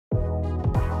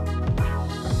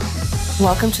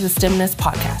Welcome to the STEMINIST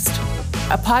podcast,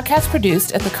 a podcast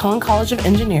produced at the Cullen College of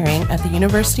Engineering at the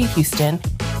University of Houston,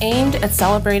 aimed at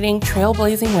celebrating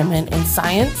trailblazing women in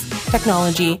science,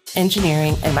 technology,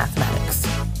 engineering, and mathematics.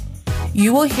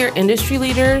 You will hear industry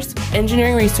leaders,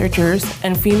 engineering researchers,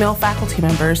 and female faculty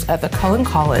members at the Cullen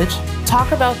College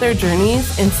talk about their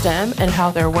journeys in STEM and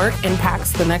how their work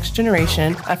impacts the next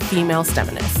generation of female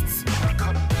STEMINISTs.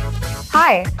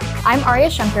 Hi, I'm Aria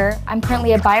Shankar. I'm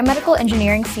currently a biomedical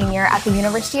engineering senior at the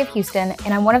University of Houston,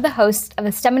 and I'm one of the hosts of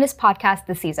the STEMINIST podcast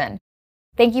this season.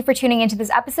 Thank you for tuning into this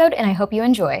episode, and I hope you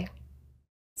enjoy.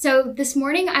 So this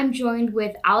morning, I'm joined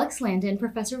with Alex Landon,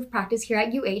 professor of practice here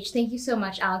at UH. Thank you so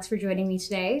much, Alex, for joining me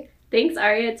today. Thanks,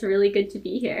 Aria. It's really good to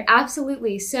be here.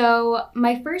 Absolutely. So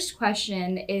my first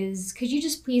question is, could you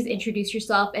just please introduce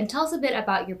yourself and tell us a bit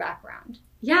about your background?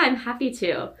 Yeah, I'm happy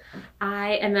to.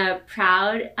 I am a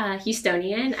proud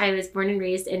Houstonian. I was born and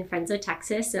raised in Fresno,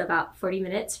 Texas, so about 40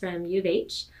 minutes from U of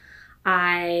H.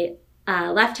 I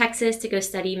left Texas to go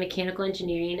study mechanical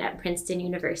engineering at Princeton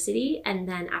University. And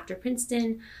then after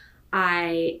Princeton,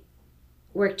 I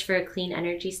worked for a clean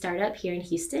energy startup here in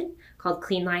Houston called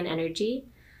Clean Line Energy.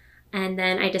 And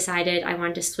then I decided I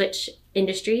wanted to switch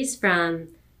industries from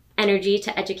energy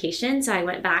to education. So I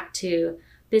went back to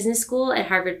business school at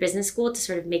Harvard Business School to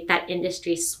sort of make that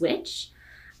industry switch.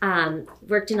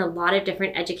 Worked in a lot of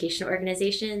different education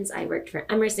organizations. I worked for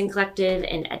Emerson Collective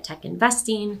in EdTech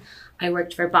Investing. I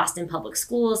worked for Boston Public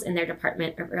Schools in their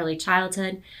Department of Early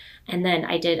Childhood. And then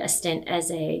I did a stint as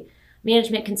a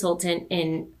management consultant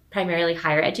in primarily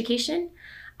higher education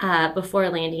before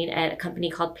landing at a company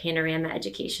called Panorama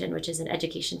Education, which is an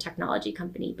education technology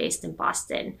company based in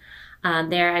Boston.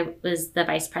 There I was the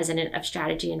vice president of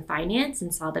strategy and finance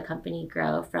and saw the company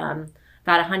grow from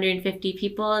about 150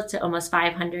 people to almost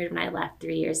 500 when I left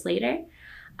 3 years later.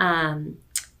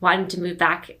 Wanted to move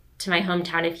back to my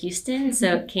hometown of Houston,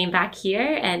 so came back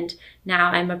here, and now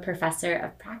I'm a professor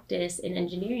of practice in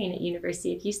engineering at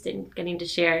University of Houston, getting to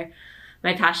share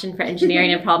my passion for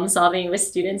engineering and problem solving with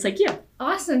students like you.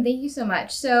 Awesome. Thank you so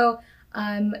much. So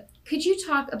could you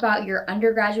talk about your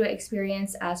undergraduate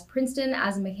experience as Princeton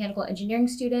as a mechanical engineering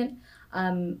student?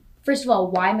 First of all,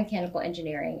 why mechanical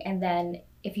engineering? And then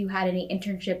if you had any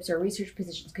internships or research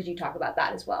positions, could you talk about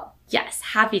that as well? Yes,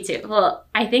 happy to. Well,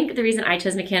 I think the reason I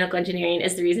chose mechanical engineering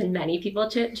is the reason many people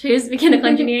choose mechanical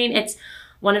engineering. It's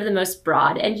one of the most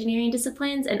broad engineering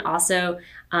disciplines, and also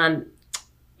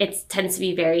it tends to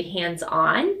be very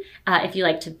hands-on. If you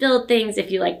like to build things, if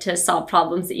you like to solve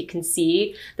problems that you can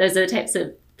see, those are the types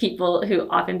of people who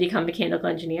often become mechanical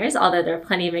engineers, although there are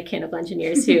plenty of mechanical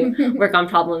engineers who work on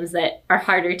problems that are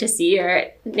harder to see or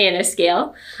at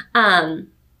nanoscale.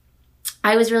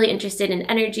 I was really interested in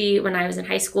energy when I was in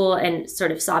high school and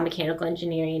sort of saw mechanical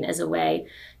engineering as a way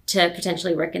to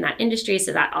potentially work in that industry,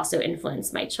 so that also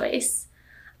influenced my choice.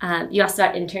 You asked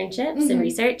about internships and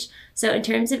research. So in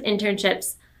terms of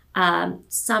internships,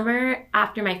 summer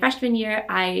after my freshman year,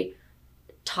 I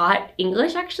taught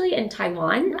English actually in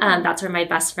Taiwan. That's where my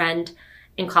best friend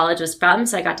in college was from.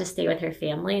 So I got to stay with her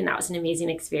family, and that was an amazing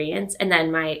experience. And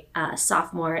then my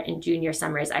sophomore and junior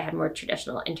summers, I had more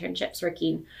traditional internships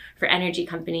working for energy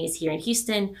companies here in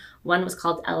Houston. One was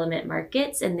called Element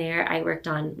Markets, and there I worked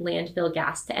on landfill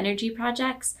gas to energy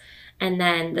projects. And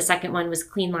then the second one was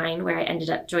Clean Line, where I ended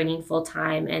up joining full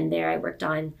time. And there I worked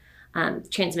on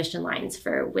transmission lines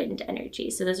for wind energy.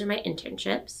 So those are my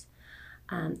internships.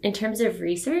 In terms of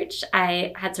research,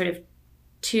 I had sort of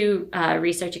two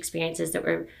research experiences that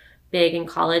were big in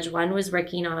college. One was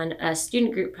working on a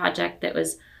student group project that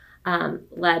was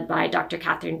led by Dr.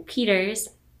 Catherine Peters,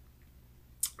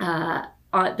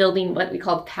 on building what we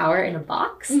called power in a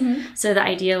box. So the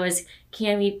idea was,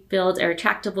 can we build a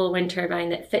retractable wind turbine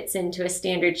that fits into a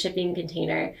standard shipping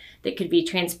container that could be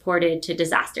transported to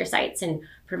disaster sites and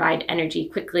provide energy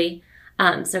quickly?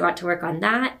 So I got to work on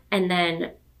that. And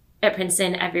then at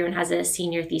Princeton, everyone has a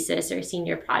senior thesis or a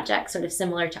senior project, sort of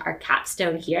similar to our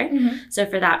capstone here. So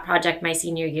for that project, my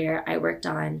senior year, I worked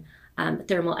on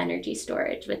thermal energy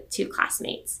storage with two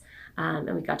classmates.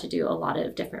 And we got to do a lot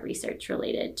of different research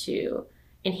related to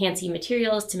enhancing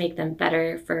materials to make them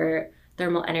better for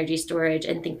thermal energy storage,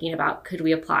 and thinking about, could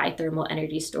we apply thermal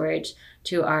energy storage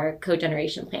to our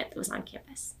cogeneration plant that was on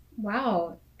campus.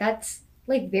 Wow, that's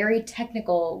like very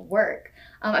technical work.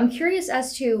 I'm curious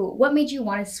as to what made you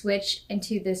want to switch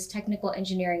into this technical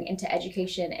engineering into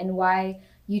education, and why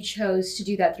you chose to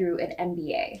do that through an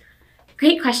MBA.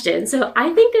 Great question. So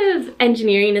I think of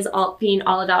engineering as being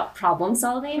all about problem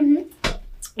solving.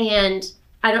 And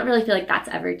I don't really feel like that's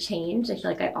ever changed. I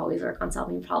feel like I always work on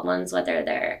solving problems, whether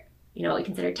they're, what we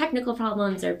consider technical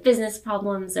problems or business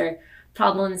problems or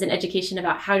problems in education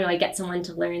about how do I get someone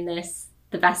to learn this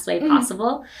the best way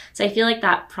possible. So I feel like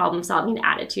that problem solving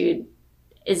attitude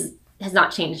has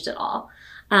not changed at all.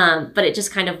 But it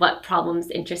just kind of what problems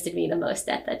interested me the most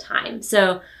at the time.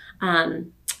 So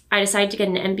I decided to get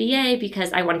an MBA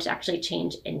because I wanted to actually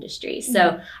change industry.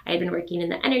 So I had been working in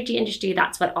the energy industry.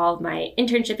 That's what all of my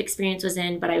internship experience was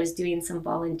in, but I was doing some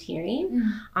volunteering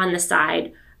on the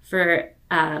side for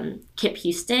KIPP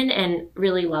Houston and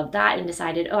really loved that and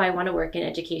decided, I want to work in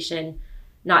education,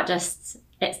 not just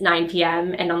at 9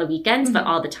 p.m. and on the weekends, but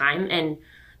all the time. And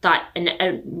thought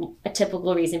a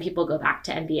typical reason people go back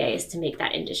to MBA is to make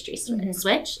that industry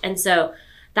switch. And so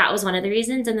that was one of the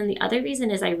reasons. And then the other reason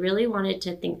is I really wanted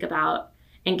to think about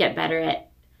and get better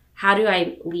at how do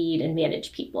I lead and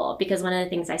manage people? Because one of the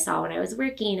things I saw when I was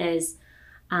working is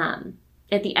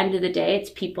at the end of the day, it's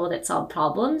people that solve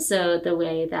problems. So the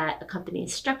way that a company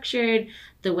is structured,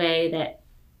 the way that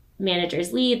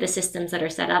managers lead, the systems that are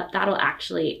set up, that'll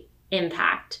actually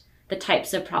impact the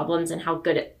types of problems and how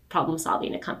good at problem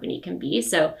solving a company can be.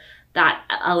 So that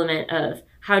element of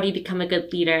how do you become a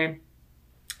good leader?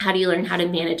 How do you learn how to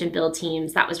manage and build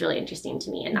teams? That was really interesting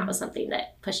to me. And that was something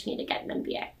that pushed me to get an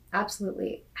MBA.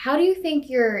 Absolutely. How do you think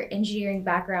your engineering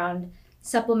background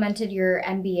supplemented your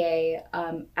MBA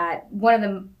at one of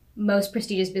the most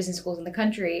prestigious business schools in the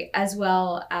country, as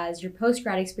well as your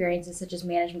post-grad experiences such as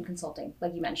management consulting,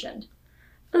 like you mentioned?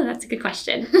 Oh, that's a good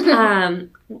question.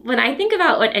 When I think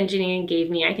about what engineering gave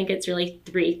me, I think it's really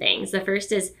three things. The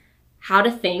first is how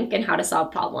to think and how to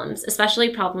solve problems,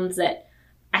 especially problems that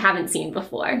I haven't seen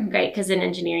before, right? Because in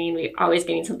engineering, we're always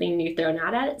getting something new thrown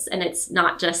at us. And it's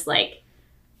not just like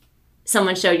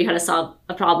someone showed you how to solve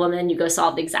a problem and you go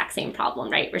solve the exact same problem,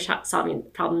 right? We're solving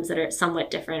problems that are somewhat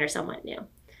different or somewhat new.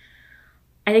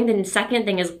 I think the second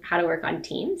thing is how to work on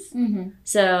teams.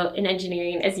 So in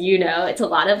engineering, as you know, it's a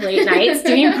lot of late nights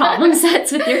doing problem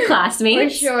sets with your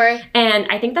classmates. For sure. And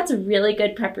I think that's a really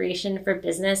good preparation for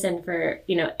business and for,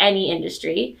 any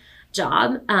industry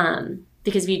job,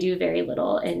 because we do very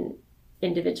little in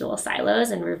individual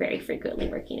silos and we're very frequently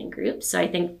working in groups. So I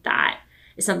think that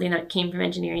is something that came from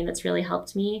engineering that's really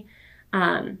helped me.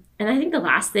 And I think the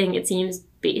last thing, it seems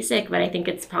basic, but I think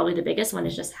it's probably the biggest one,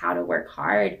 is just how to work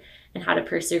hard and how to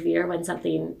persevere when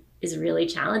something is really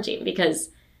challenging, because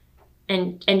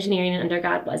engineering in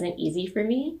undergrad wasn't easy for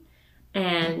me.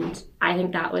 And I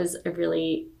think that was a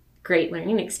really great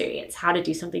learning experience, how to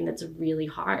do something that's really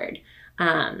hard.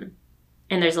 And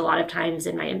there's a lot of times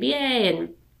in my MBA and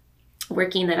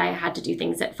working that I had to do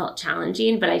things that felt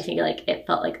challenging, but I feel like it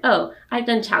felt like, I've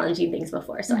done challenging things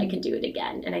before, so I can do it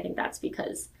again. And I think that's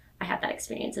because I had that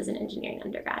experience as an engineering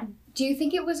undergrad. Do you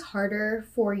think it was harder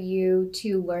for you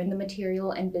to learn the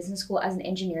material in business school as an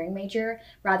engineering major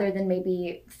rather than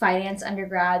maybe finance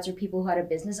undergrads or people who had a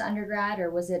business undergrad,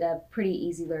 or was it a pretty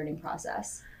easy learning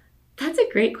process? That's a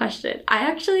great question. I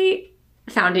actually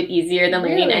found it easier than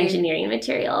learning engineering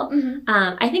material.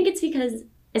 I think it's because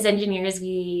as engineers,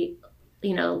 we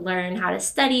learn how to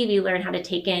study, we learn how to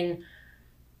take in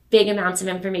big amounts of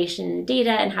information and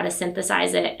data and how to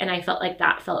synthesize it. And I felt like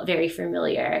that felt very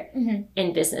familiar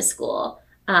in business school.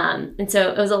 And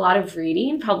so it was a lot of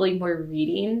reading, probably more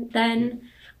reading than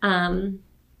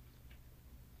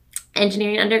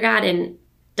engineering undergrad. And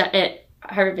at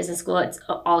Harvard Business School, it's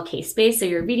all case-based. So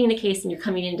you're reading the case and you're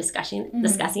coming in discussing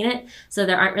it. So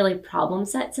there aren't really problem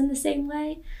sets in the same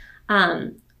way.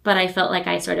 But I felt like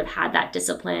I sort of had that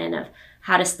discipline of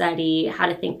how to study, how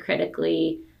to think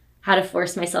critically, how to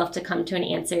force myself to come to an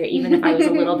answer, even if I was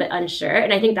a little bit unsure.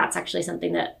 And I think that's actually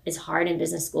something that is hard in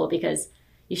business school, because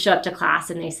you show up to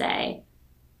class and they say,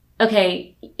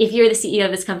 okay, if you're the CEO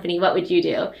of this company, what would you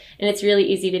do? And it's really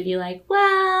easy to be like,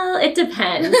 well, it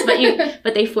depends.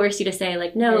 But they force you to say,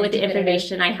 like, no, with the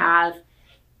information I have,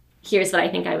 here's what I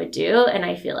think I would do. And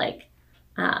I feel like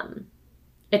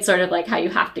it's sort of like how you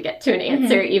have to get to an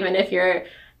answer, even if you're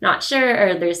not sure,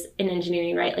 or there's in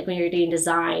engineering, right? Like when you're doing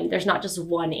design, there's not just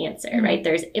one answer, right?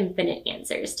 There's infinite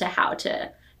answers to how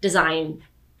to design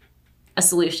a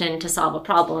solution to solve a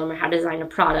problem, or how to design a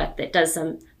product that does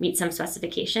meet some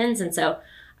specifications. And so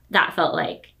that felt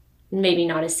like maybe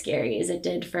not as scary as it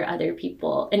did for other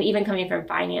people. And even coming from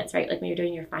finance, right? Like when you're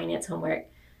doing your finance homework,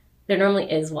 there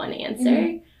normally is one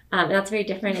answer. And that's very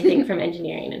different, I think, from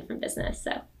engineering and from business.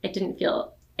 So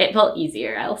it felt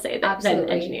easier, I'll say, than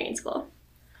engineering school.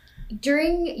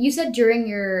 You said during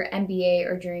your MBA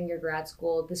or during your grad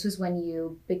school, this was when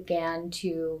you began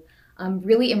to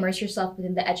really immerse yourself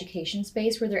within the education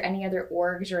space. Were there any other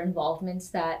orgs or involvements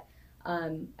that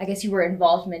I guess you were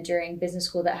involved in during business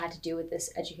school that had to do with this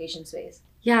education space?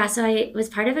 Yeah, so I was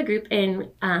part of a group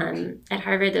in at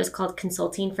Harvard that was called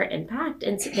Consulting for Impact,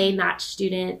 and so they matched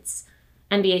students,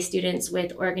 MBA students,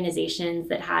 with organizations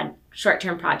that had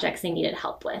short-term projects they needed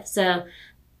help with. So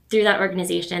through that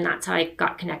organization, that's how I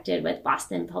got connected with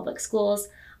Boston Public Schools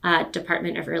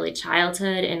Department of Early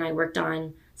Childhood, and I worked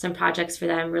on some projects for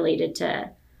them related to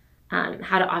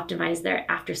how to optimize their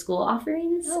after-school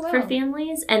offerings for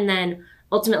families. And then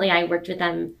ultimately, I worked with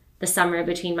them the summer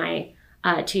between my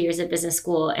 2 years of business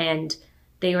school, and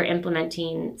they were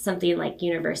implementing something like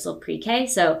universal pre-K.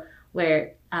 So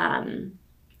where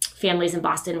families in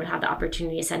Boston would have the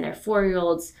opportunity to send their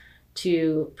 4-year-olds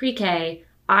to pre-K,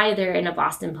 either in a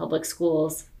Boston Public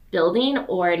Schools building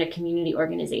or in a community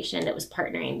organization that was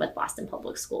partnering with Boston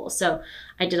Public Schools. So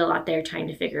I did a lot there trying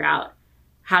to figure out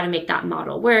how to make that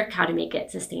model work, how to make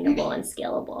it sustainable and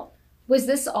scalable. Was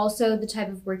this also the type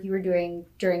of work you were doing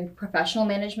during professional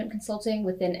management consulting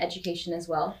within education as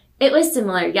well? It was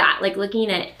similar, yeah. Like looking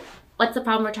at what's the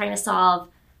problem we're trying to solve,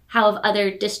 how have other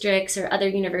districts or other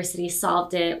universities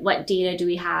solved it, what data do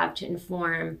we have to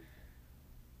inform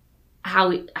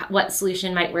what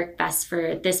solution might work best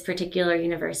for this particular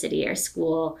university or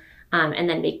school, and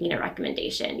then making a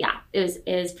recommendation. Yeah, it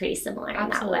was pretty similar in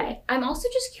that way. I'm also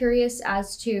just curious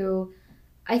as to,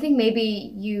 I think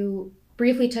maybe you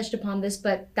briefly touched upon this,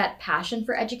 but that passion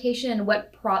for education and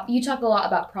you talk a lot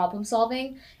about problem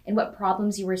solving and what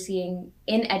problems you were seeing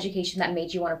in education that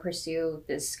made you want to pursue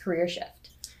this career shift.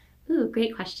 Ooh,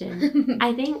 great question.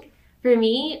 I think for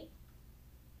me,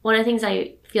 one of the things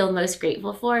I feel most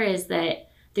grateful for is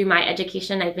that through my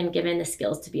education, I've been given the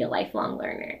skills to be a lifelong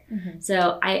learner. Mm-hmm.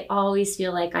 So I always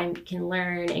feel like I can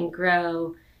learn and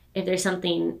grow. If there's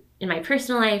something in my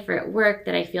personal life or at work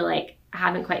that I feel like I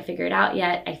haven't quite figured out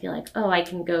yet, I feel like, I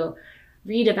can go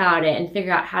read about it and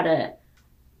figure out how to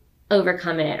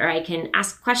overcome it. Or I can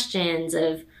ask questions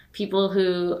of people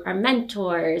who are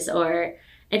mentors or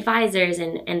advisors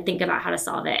and think about how to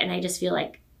solve it. And I just feel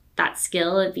like that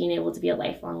skill of being able to be a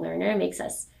lifelong learner makes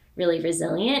us really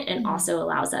resilient and also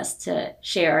allows us to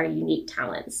share our unique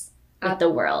talents with the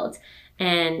world.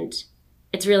 And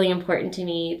it's really important to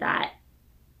me that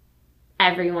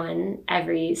everyone,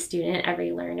 every student,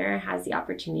 every learner has the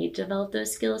opportunity to develop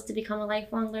those skills to become a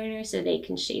lifelong learner so they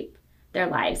can shape their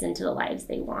lives into the lives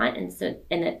they want, and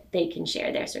that they can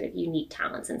share their sort of unique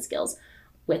talents and skills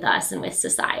with us and with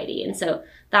society. And so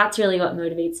that's really what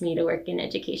motivates me to work in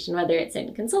education, whether it's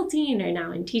in consulting or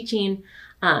now in teaching,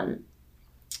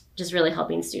 just really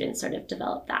helping students sort of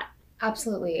develop that.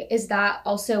 Absolutely. Is that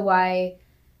also why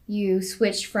you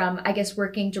switched from, I guess,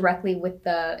 working directly with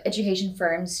the education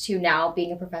firms to now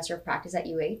being a professor of practice at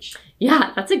UH?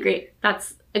 Yeah, that's a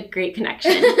great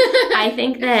connection. I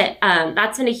think that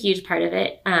that's been a huge part of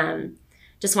it,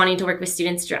 just wanting to work with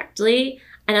students directly.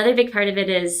 Another big part of it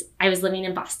is I was living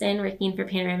in Boston working for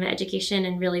Panorama Education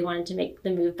and really wanted to make the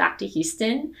move back to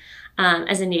Houston.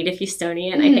 As a native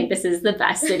Houstonian, I think this is the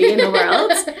best city in the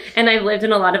world. And I've lived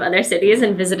in a lot of other cities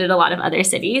and visited a lot of other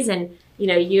cities. And,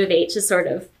 U of H is sort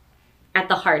of at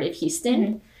the heart of Houston.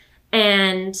 Mm-hmm.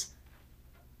 And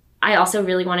I also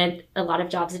really wanted, a lot of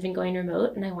jobs have been going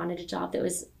remote, and I wanted a job that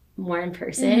was more in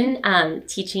person. Mm-hmm.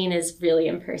 Teaching is really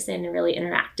in person and really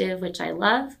interactive, which I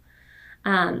love.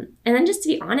 And then just to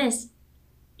be honest,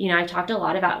 I've talked a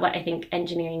lot about what I think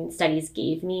engineering studies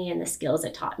gave me and the skills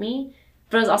it taught me,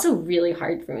 but it was also really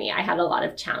hard for me. I had a lot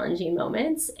of challenging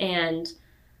moments, and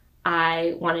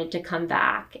I wanted to come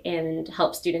back and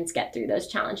help students get through those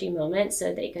challenging moments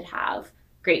so they could have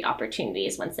great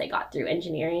opportunities once they got through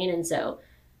engineering. And so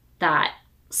that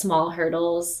small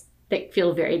hurdles that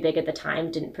feel very big at the time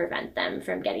didn't prevent them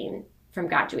from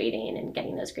graduating and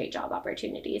getting those great job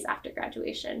opportunities after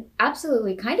graduation.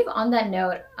 Absolutely. Kind of on that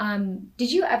note,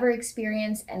 did you ever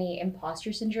experience any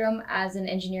imposter syndrome as an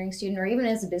engineering student or even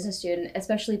as a business student,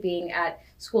 especially being at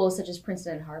schools such as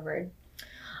Princeton and Harvard?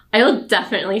 I will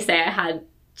definitely say I had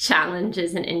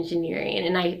challenges in engineering,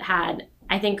 and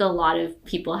I think a lot of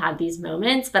people have these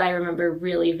moments, but I remember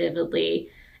really vividly,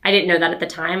 I didn't know that at the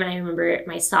time, and I remember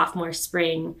my sophomore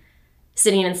spring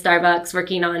sitting in Starbucks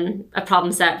working on a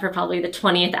problem set for probably the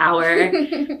 20th hour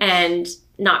and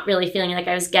not really feeling like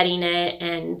I was getting it,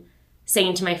 and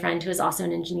saying to my friend who was also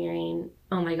in engineering,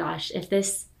 oh my gosh, if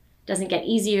this doesn't get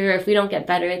easier, if we don't get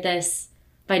better at this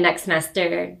by next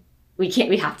semester, we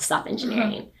have to stop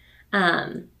engineering.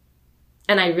 And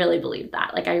I really believed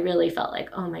that. Like, I really felt like,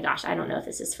 oh my gosh, I don't know if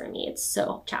this is for me. It's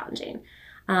so challenging.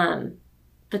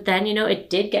 But then, it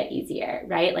did get easier,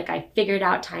 right? Like, I figured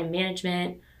out time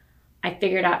management. I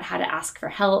figured out how to ask for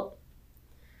help.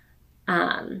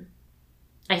 And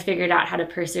I figured out how to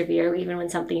persevere even when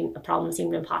a problem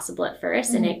seemed impossible at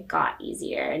first, and it got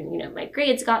easier. And, my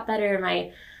grades got better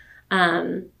my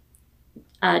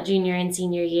junior and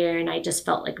senior year, and I just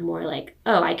felt more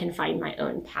I can find my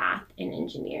own path in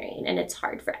engineering. And it's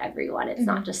hard for everyone. It's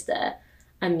not just a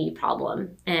me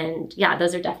problem. And yeah,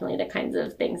 those are definitely the kinds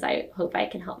of things I hope I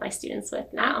can help my students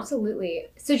with now. Absolutely.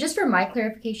 So just for my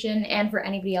clarification and for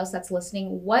anybody else that's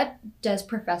listening, what does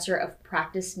professor of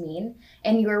practice mean?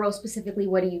 And your role specifically,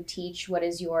 what do you teach? What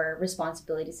is your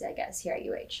responsibilities, I guess, here at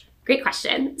UH? Great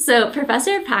question. So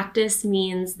professor of practice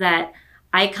means that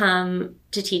I come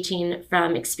to teaching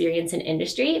from experience in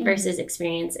industry versus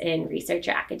experience in research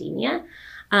or academia.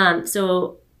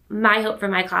 So my hope for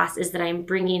my class is that I'm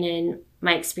bringing in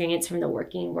my experience from the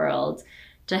working world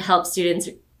to help students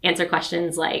answer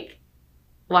questions like,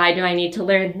 why do I need to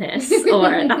learn this?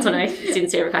 Or that's one of my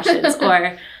students' favorite questions.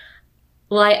 Or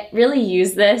will I really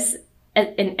use this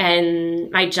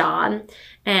in my job?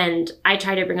 And I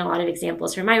try to bring a lot of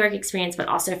examples from my work experience, but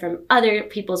also from other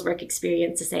people's work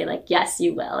experience to say yes,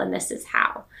 you will. And this is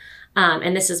how.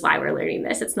 And this is why we're learning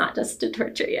this. It's not just to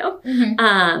torture you.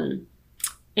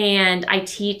 And I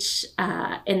teach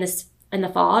in the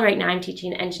fall. Right now I'm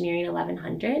teaching Engineering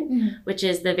 1100, which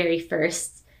is the very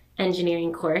first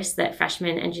engineering course that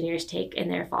freshman engineers take in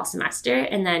their fall semester.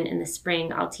 And then in the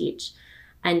spring, I'll teach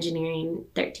Engineering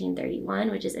 1331,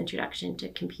 which is Introduction to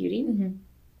Computing,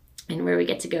 and where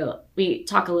we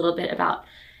talk a little bit about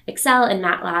Excel and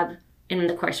MATLAB in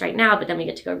the course right now, but then we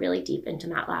get to go really deep into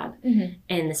MATLAB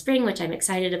in the spring, which I'm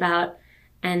excited about.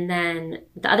 And then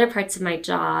the other parts of my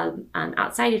job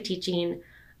outside of teaching,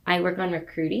 I work on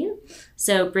recruiting.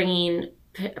 So bringing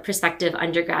prospective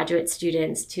undergraduate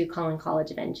students to Cullen College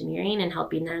of Engineering and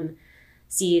helping them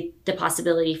see the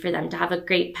possibility for them to have a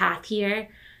great path here.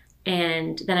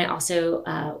 And then I also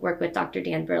work with Dr.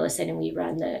 Dan Burleson, and we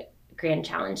run the Grand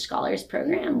Challenge Scholars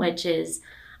Program, which is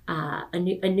a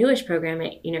newish program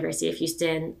at University of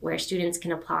Houston where students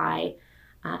can apply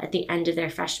at the end of their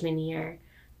freshman year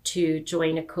to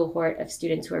join a cohort of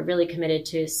students who are really committed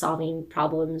to solving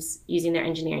problems using their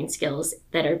engineering skills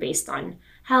that are based on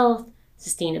health,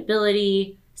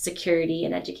 sustainability, security,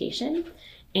 and education.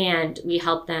 And we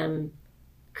help them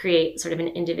create sort of an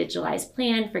individualized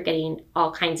plan for getting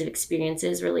all kinds of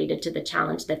experiences related to the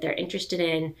challenge that they're interested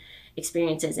in,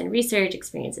 experiences in research,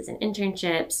 experiences in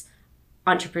internships,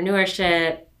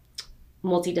 entrepreneurship,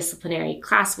 multidisciplinary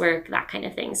classwork, that kind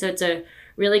of thing. So it's a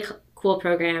really cool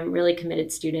program, really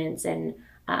committed students. And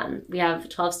we have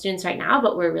 12 students right now,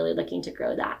 but we're really looking to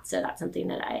grow that. So that's something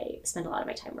that I spend a lot of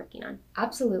my time working on.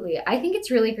 Absolutely. I think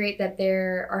it's really great that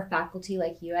there are faculty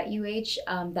like you at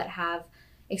UH that have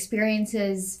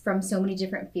experiences from so many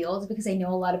different fields, because I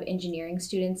know a lot of engineering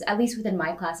students, at least within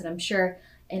my class, and I'm sure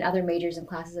in other majors and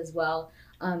classes as well,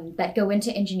 that go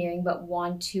into engineering but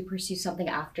want to pursue something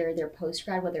after their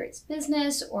postgrad, whether it's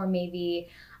business or maybe,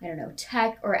 I don't know,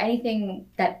 tech or anything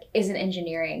that isn't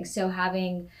engineering. So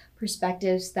having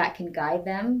perspectives that can guide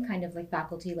them, kind of like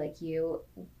faculty like you,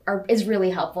 is really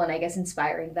helpful, and I guess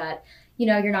inspiring that,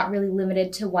 you're not really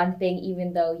limited to one thing,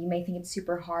 even though you may think it's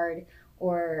super hard,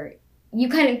 or you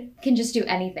kind of can just do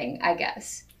anything, I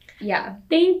guess. Yeah.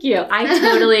 Thank you. I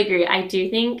totally agree. I do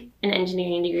think an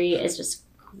engineering degree is just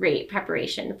great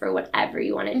preparation for whatever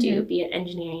you want to do, be it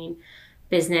engineering,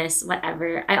 business,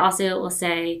 whatever. I also will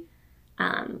say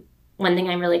one thing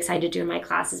I'm really excited to do in my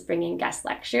class is bring in guest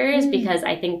lectures, because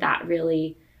I think that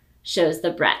really shows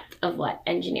the breadth of what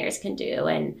engineers can do.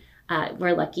 And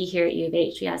we're lucky here at U of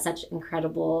H. We have such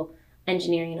incredible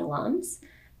engineering alums.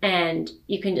 And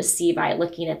you can just see by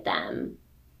looking at them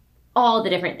all the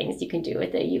different things you can do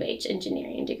with a UH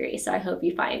engineering degree. So I hope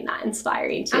you find that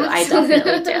inspiring too. Absolutely.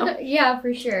 I definitely do. Yeah,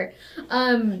 for sure.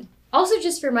 Also,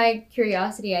 just for my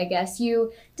curiosity, I guess,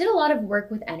 you did a lot of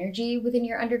work with energy within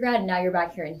your undergrad, and now you're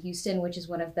back here in Houston, which is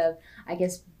one of the, I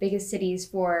guess, biggest cities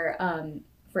for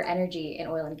energy and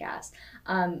oil and gas.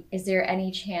 Is there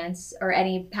any chance or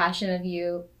any passion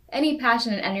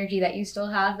and energy that you still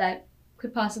have that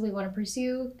could possibly want to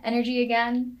pursue energy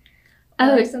again?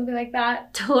 Or something like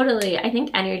that? Totally. I think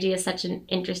energy is such an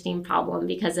interesting problem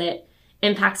because it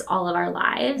impacts all of our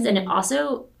lives, and it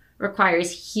also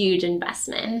requires huge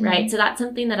investment, right? So that's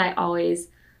something that I always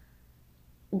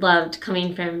loved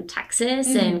coming from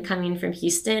Texas and coming from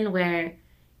Houston, where,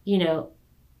 oil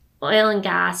and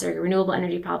gas or renewable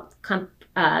energy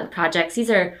projects,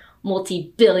 these are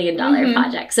multi-billion-dollar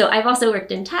projects. So I've also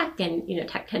worked in tech, and,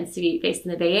 tech tends to be based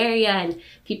in the Bay Area, and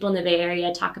people in the Bay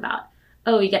Area talk about,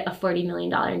 you get a $40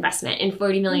 million investment, and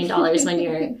 $40 million when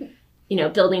you're,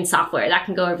 building software, that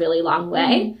can go a really long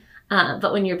way.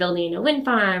 But when you're building a wind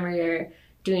farm or you're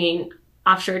doing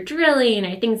offshore drilling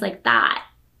or things like that,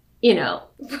 you know,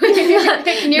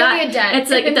 nearly a dent.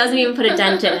 It's like it doesn't even put a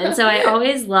dent in. And so I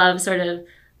always love sort of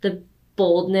the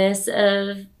boldness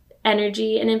of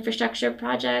energy and infrastructure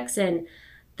projects and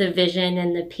the vision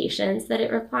and the patience that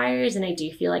it requires. And I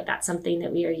do feel like that's something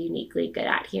that we are uniquely good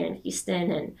at here in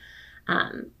Houston.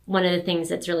 And one of the things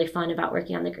that's really fun about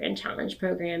working on the Grand Challenge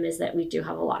program is that we do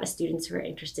have a lot of students who are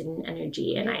interested in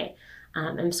energy. And I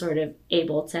am sort of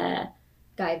able to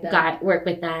work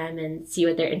with them and see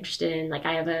what they're interested in. Like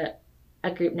I have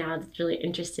a group now that's really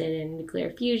interested in nuclear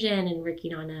fusion and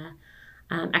working on a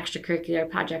extracurricular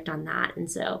project on that. And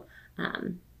so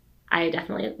I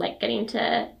definitely like getting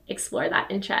to explore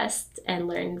that interest and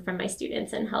learn from my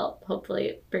students and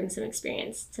hopefully bring some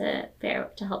experience to bear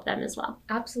to help them as well.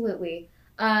 Absolutely.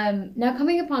 Now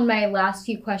coming upon my last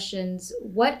few questions,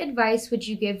 what advice would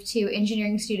you give to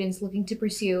engineering students looking to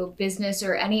pursue business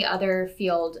or any other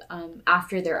field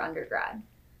after their undergrad?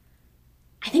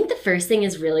 I think the first thing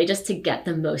is really just to get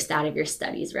the most out of your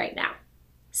studies right now.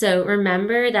 So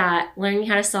remember that learning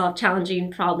how to solve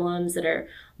challenging problems that are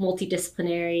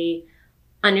multidisciplinary,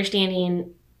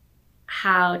 understanding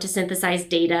how to synthesize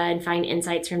data and find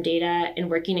insights from data and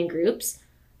working in groups,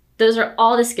 those are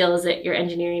all the skills that your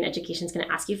engineering education is going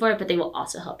to ask you for, but they will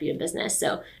also help you in business.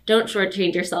 So don't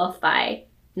shortchange yourself by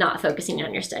not focusing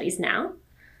on your studies now.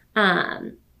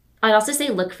 I'd also say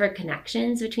look for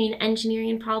connections between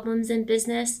engineering problems and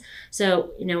business.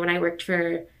 So, you know, when I worked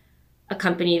for a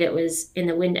company that was in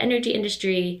the wind energy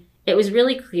industry, it was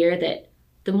really clear that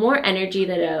the more energy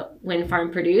that a wind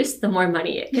farm produced, the more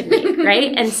money it could make,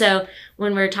 right? And so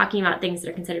when we're talking about things that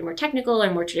are considered more technical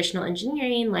or more traditional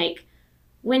engineering, like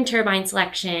wind turbine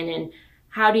selection and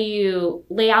how do you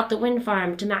lay out the wind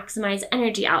farm to maximize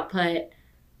energy output,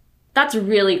 that's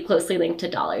really closely linked to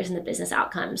dollars and the business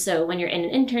outcome. So when you're in an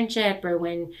internship or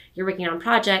when you're working on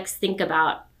projects, think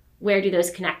about where do those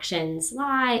connections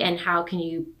lie and how can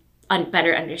you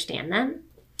better understand them.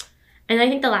 And I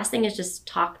think the last thing is just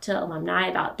talk to alumni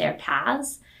about their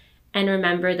paths and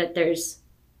remember that there's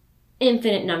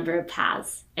infinite number of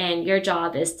paths and your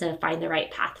job is to find the right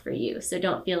path for you. So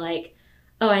don't feel like,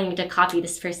 oh, I need to copy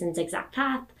this person's exact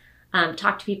path.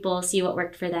 Talk to people, see what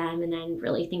worked for them, and then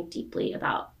really think deeply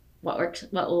about what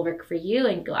will work for you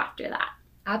and go after that.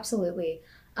 Absolutely.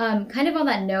 Kind of on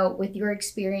that note, with your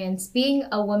experience being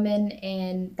a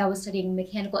woman that was studying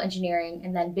mechanical engineering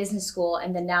and then business school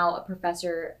and then now a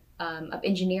professor of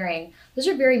engineering, those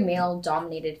are very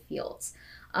male-dominated fields.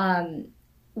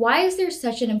 Why is there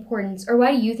such an importance, or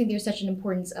why do you think there's such an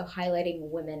importance of highlighting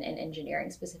women in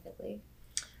engineering specifically?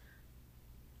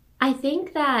 I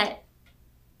think that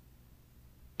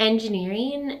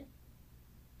engineering,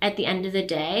 at the end of the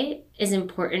day, is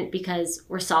important because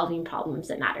we're solving problems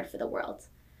that matter for the world.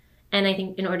 And I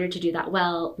think in order to do that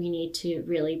well, we need to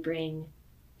really bring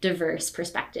diverse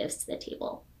perspectives to the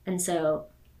table. And so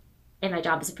in my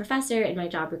job as a professor, in my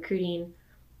job recruiting,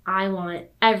 I want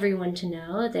everyone to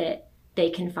know that they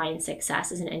can find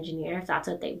success as an engineer if that's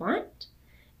what they want.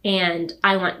 And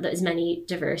I want as many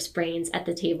diverse brains at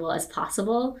the table as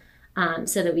possible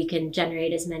so that we can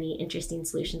generate as many interesting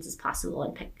solutions as possible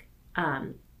and pick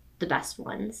the best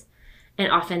ones.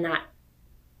 And often that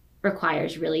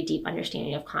requires really deep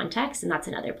understanding of context. And that's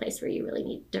another place where you really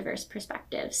need diverse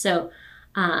perspectives. So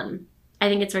I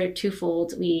think it's sort of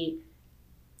twofold. We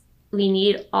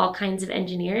need all kinds of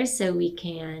engineers so we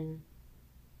can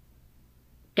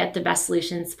get the best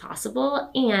solutions possible.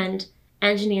 And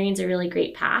engineering is a really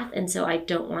great path. And so I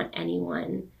don't want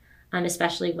anyone,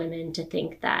 especially women, to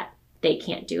think that they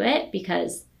can't do it,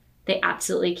 because they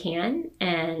absolutely can.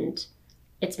 And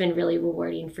it's been really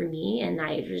rewarding for me. And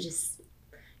I just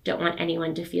don't want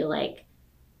anyone to feel like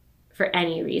for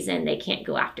any reason they can't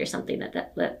go after something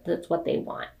that's what they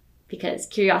want. Because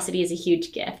curiosity is a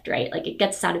huge gift, right? Like it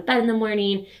gets us out of bed in the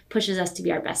morning, pushes us to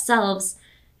be our best selves,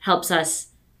 helps us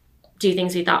do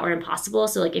things we thought were impossible.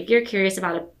 So like if you're curious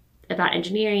about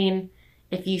engineering,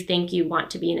 if you think you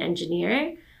want to be an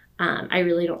engineer, I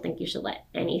really don't think you should let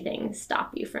anything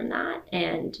stop you from that.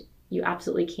 And you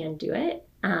absolutely can do it.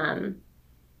 And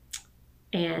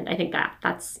I think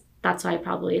that's why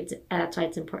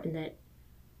it's important that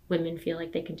women feel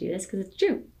like they can do this, because it's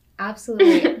true.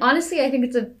 Absolutely. Honestly, I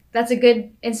think that's a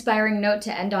good inspiring note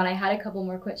to end on. I had a couple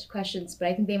more questions, but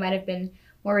I think they might have been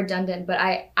more redundant. But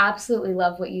I absolutely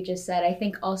love what you just said. I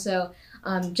think also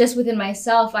just within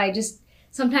myself,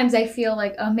 sometimes I feel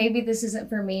like, oh, maybe this isn't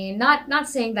for me. Not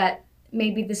saying that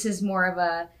maybe this is more of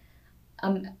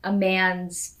a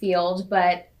man's field,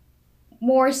 but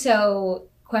more so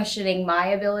questioning my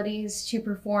abilities to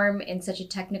perform in such a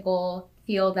technical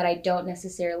field that I don't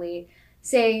necessarily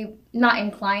say not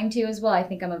inclined to as well. I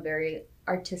think I'm a very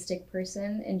artistic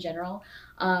person in general.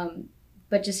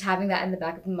 But just having that in the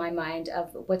back of my mind of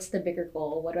what's the bigger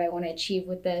goal? What do I want to achieve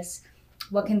with this?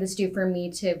 What can this do for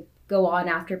me to go on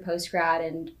after post-grad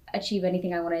and achieve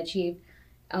anything I want to achieve?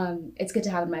 It's good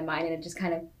to have in my mind, and it just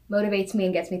kind of motivates me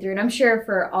and gets me through. And I'm sure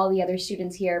for all the other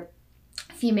students here,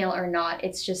 female or not,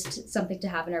 it's just something to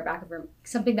have in our back of our,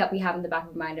 something that we have in the back of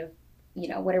our mind of, you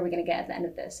know, what are we going to get at the end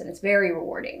of this? And it's very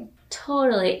rewarding.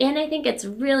 Totally. And I think it's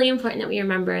really important that we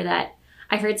remember that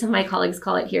I've heard some of my colleagues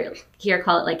call it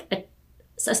like a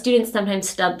students sometimes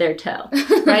stub their toe,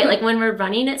 right? Like when we're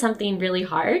running at something really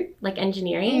hard, like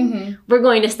engineering, we're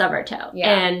going to stub our toe.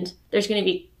 Yeah. And there's going to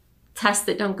be tests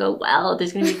that don't go well.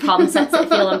 There's going to be problem sets that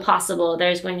feel impossible.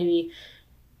 There's going to be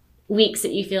weeks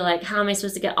that you feel like, how am I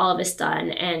supposed to get all of this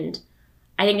done? And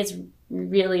I think it's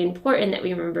really important that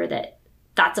we remember that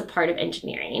that's a part of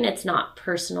engineering. It's not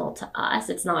personal to us.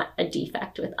 It's not a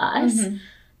defect with us.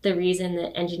 The reason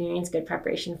that engineering is good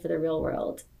preparation for the real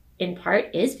world in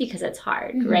part is because it's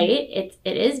hard, right? It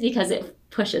is because it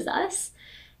pushes us,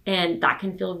 and that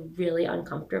can feel really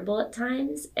uncomfortable at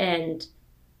times. And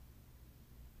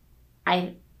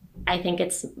I think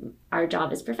it's our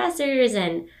job as professors,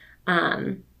 and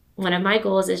one of my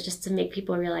goals is just to make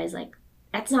people realize, like,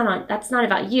 that's not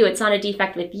about you. It's not a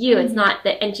defect with you. It's not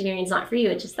that engineering is not for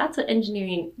you. It's just that's what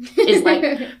engineering is like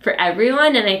for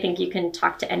everyone. And I think you can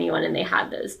talk to anyone and they have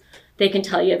those. They can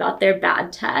tell you about their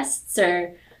bad tests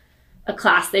or a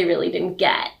class they really didn't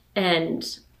get,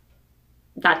 and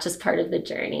that's just part of the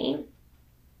journey.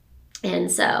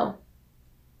 And so,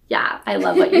 yeah, I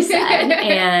love what you said.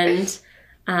 And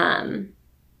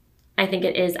I think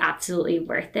it is absolutely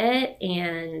worth it.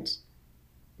 And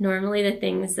normally the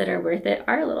things that are worth it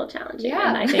are a little challenging. Yeah.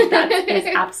 And I think that is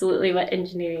absolutely what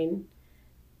engineering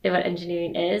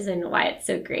is and why it's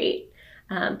so great.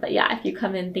 But yeah, if you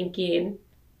come in thinking,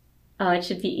 oh, it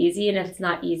should be easy, and if it's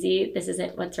not easy, this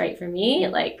isn't what's right for me,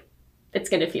 like, it's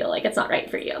going to feel like it's not right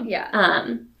for you. Yeah.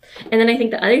 And then I think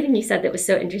the other thing you said that was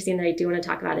so interesting that I do want to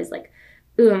talk about is like,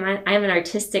 ooh, I'm an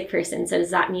artistic person, so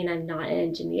does that mean I'm not an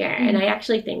engineer? And I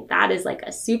actually think that is like a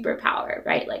superpower,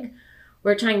 right? Like,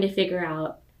 we're trying to figure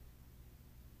out,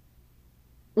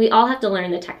 we all have to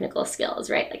learn the technical skills,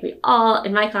 right? Like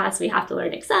in my class, we have to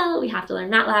learn Excel, we have to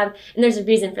learn MATLAB, and there's a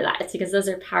reason for that. It's because those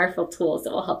are powerful tools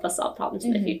that will help us solve problems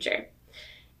in the future.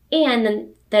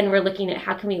 And then we're looking at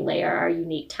how can we layer our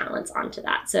unique talents onto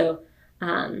that. So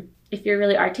if you're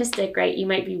really artistic, right, you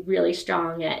might be really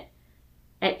strong at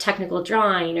technical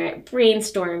drawing or at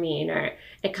brainstorming or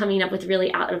at coming up with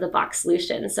really out-of-the-box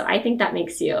solutions. So I think that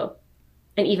makes you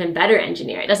an even better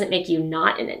engineer. It doesn't make you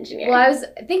not an engineer. Well, I was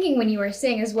thinking when you were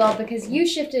saying as well, because you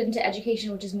shifted into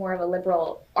education, which is more of a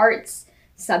liberal arts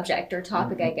subject or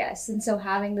topic, I guess. And so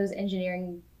having those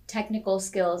engineering technical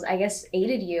skills, I guess,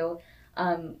 aided you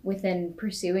within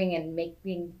pursuing and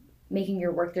making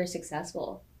your work there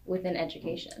successful within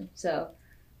education. So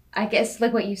I guess,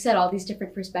 like what you said, all these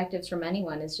different perspectives from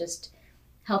anyone is just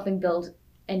helping build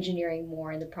engineering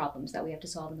more in the problems that we have to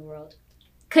solve in the world.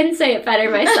 Couldn't say it better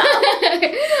myself.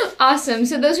 Awesome.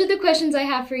 So those are the questions I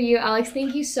have for you, Alex.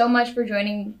 Thank you so much for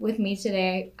joining with me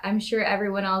today. I'm sure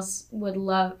everyone else will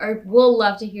love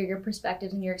to hear your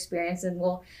perspectives and your experience, and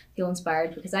will feel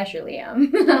inspired, because I surely am.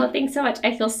 Oh, thanks so much.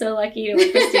 I feel so lucky to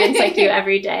work with students like you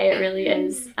every day. It really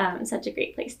is such a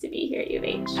great place to be here at U of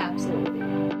H. Absolutely.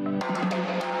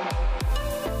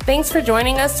 Thanks for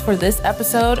joining us for this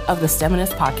episode of the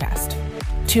STEMINIST podcast.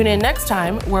 Tune in next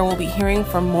time, where we'll be hearing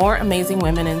from more amazing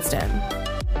women in STEM.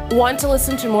 Want to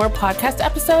listen to more podcast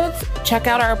episodes? Check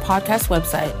out our podcast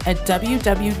website at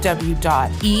www.egr.uh.edu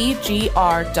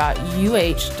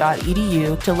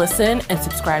to listen and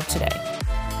subscribe today.